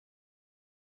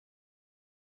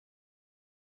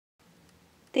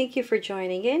Thank you for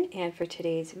joining in, and for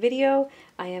today's video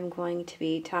I am going to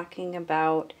be talking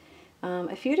about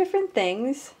a few different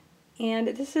things, and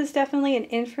this is definitely an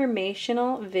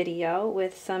informational video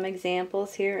with some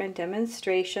examples here and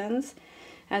demonstrations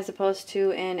as opposed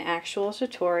to an actual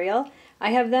tutorial. I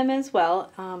have them as well.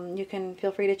 You can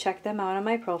feel free to check them out on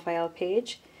my profile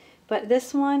page, but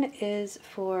this one is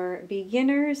for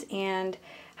beginners and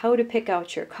how to pick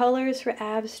out your colors for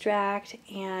abstract,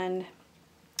 and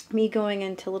me going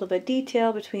into a little bit of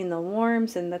detail between the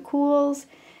warms and the cools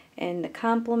and the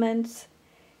complements,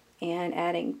 and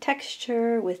adding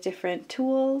texture with different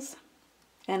tools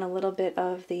and a little bit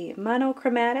of the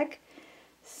monochromatic.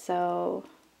 So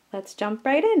let's jump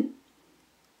right in.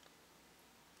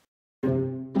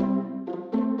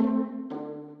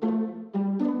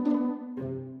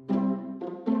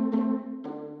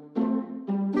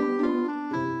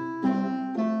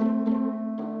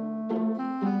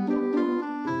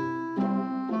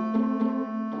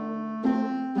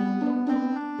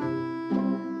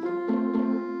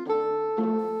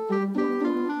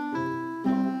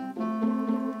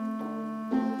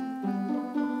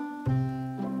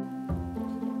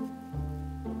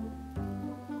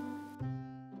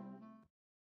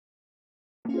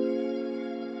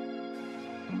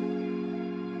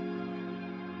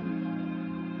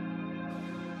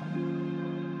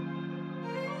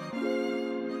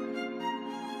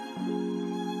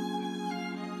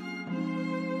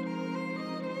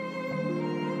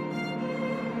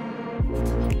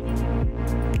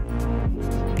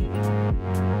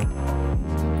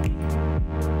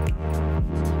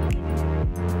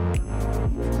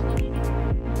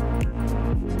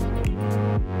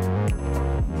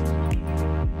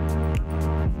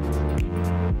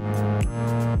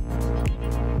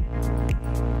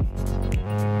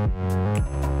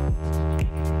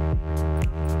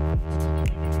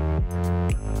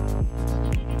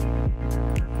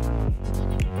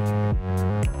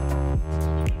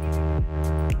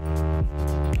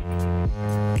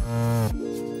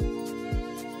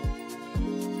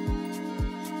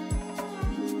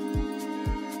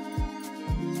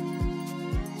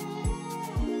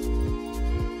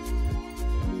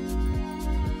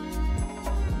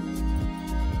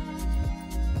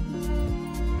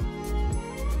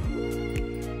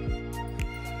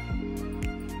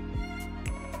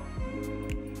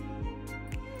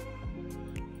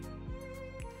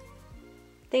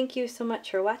 Thank you so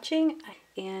much for watching,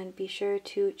 and be sure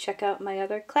to check out my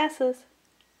other classes.